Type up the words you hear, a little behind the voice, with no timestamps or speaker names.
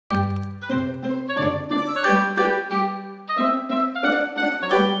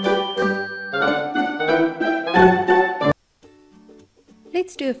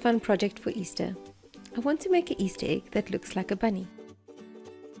do a fun project for Easter. I want to make an Easter egg that looks like a bunny.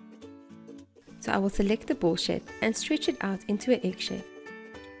 So I will select the ball shape and stretch it out into an egg shape.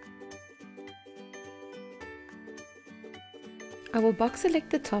 I will box select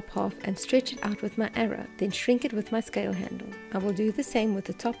the top half and stretch it out with my arrow, then shrink it with my scale handle. I will do the same with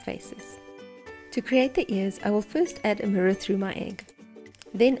the top faces. To create the ears, I will first add a mirror through my egg.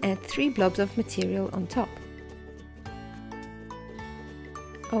 Then add 3 blobs of material on top.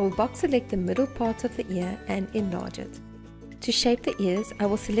 I will box select the middle part of the ear and enlarge it. To shape the ears, I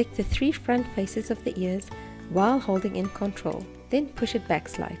will select the 3 front faces of the ears while holding in Control, then push it back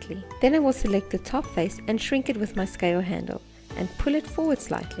slightly. Then I will select the top face and shrink it with my scale handle and pull it forward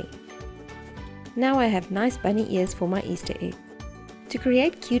slightly. Now I have nice bunny ears for my Easter egg. To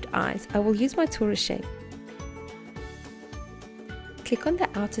create cute eyes, I will use my torus shape. Click on the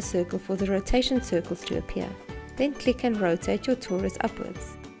outer circle for the rotation circles to appear. Then click and rotate your torus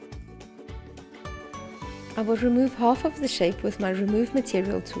upwards. I will remove half of the shape with my Remove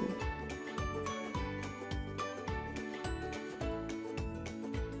Material tool.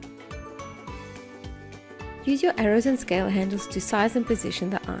 Use your arrows and scale handles to size and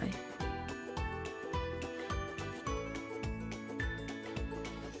position the eye.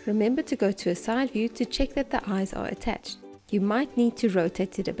 Remember to go to a side view to check that the eyes are attached. You might need to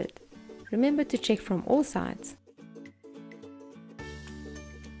rotate it a bit. Remember to check from all sides.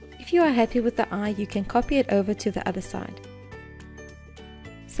 If you are happy with the eye, you can copy it over to the other side.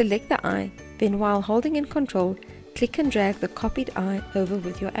 Select the eye, then while holding in Control, click and drag the copied eye over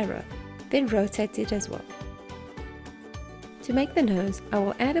with your arrow. Then rotate it as well. To make the nose, I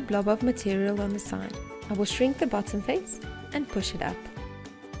will add a blob of material on the side. I will shrink the bottom face and push it up.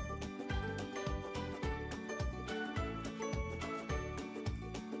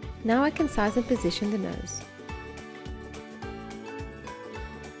 Now I can size and position the nose.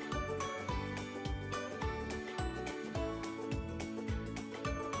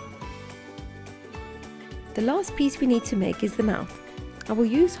 The last piece we need to make is the mouth. I will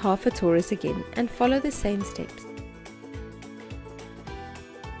use half a torus again and follow the same steps.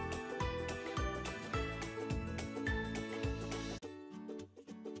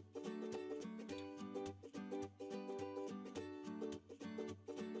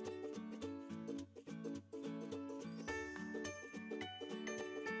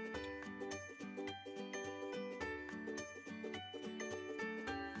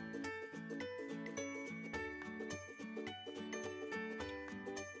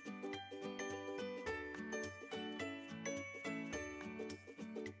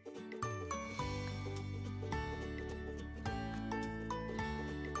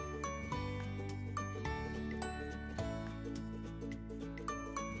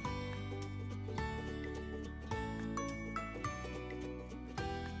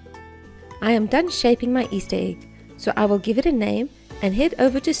 I am done shaping my Easter egg, so I will give it a name and head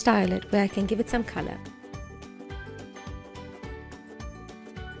over to Style It where I can give it some color.